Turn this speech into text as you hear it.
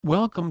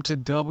Welcome to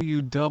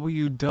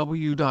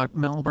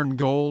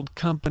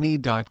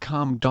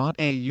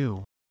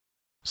www.melbournegoldcompany.com.au.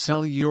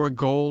 Sell your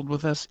gold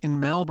with us in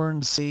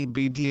Melbourne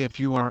CBD. If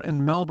you are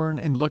in Melbourne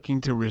and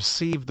looking to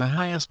receive the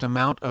highest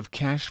amount of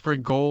cash for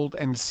gold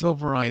and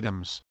silver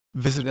items,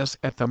 visit us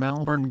at the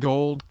Melbourne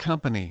Gold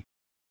Company.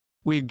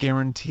 We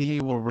guarantee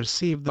you will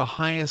receive the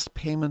highest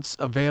payments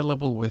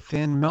available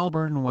within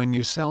Melbourne when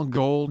you sell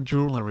gold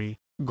jewellery,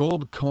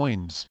 gold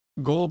coins,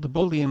 gold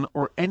bullion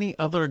or any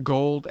other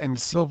gold and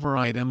silver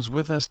items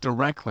with us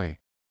directly.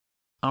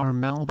 Our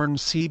Melbourne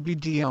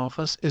CBD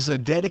office is a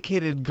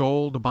dedicated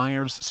gold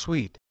buyer's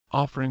suite,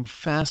 offering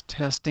fast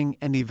testing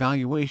and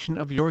evaluation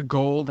of your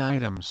gold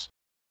items.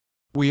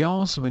 We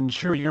also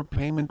ensure your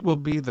payment will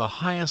be the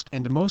highest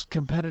and most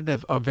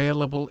competitive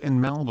available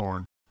in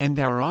Melbourne, and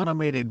our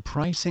automated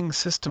pricing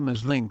system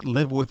is linked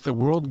live with the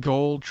World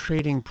Gold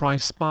Trading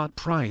Price spot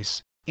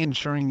price,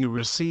 ensuring you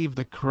receive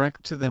the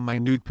correct to the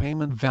minute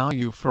payment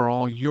value for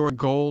all your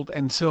gold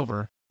and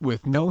silver,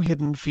 with no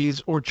hidden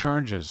fees or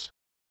charges.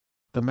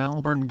 The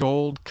Melbourne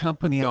Gold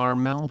Company are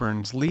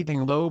Melbourne's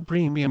leading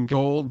low-premium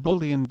gold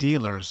bullion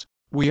dealers.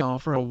 We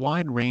offer a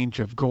wide range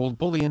of gold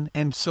bullion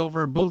and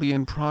silver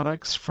bullion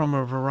products from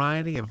a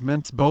variety of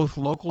mints, both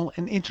local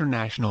and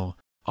international,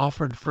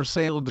 offered for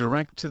sale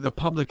direct to the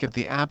public at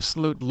the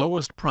absolute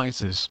lowest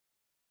prices.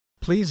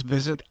 Please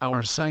visit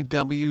our site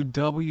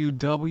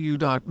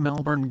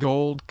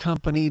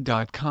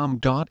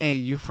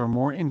www.melbournegoldcompany.com.au for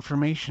more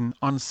information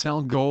on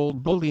sell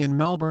gold bullion.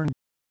 Melbourne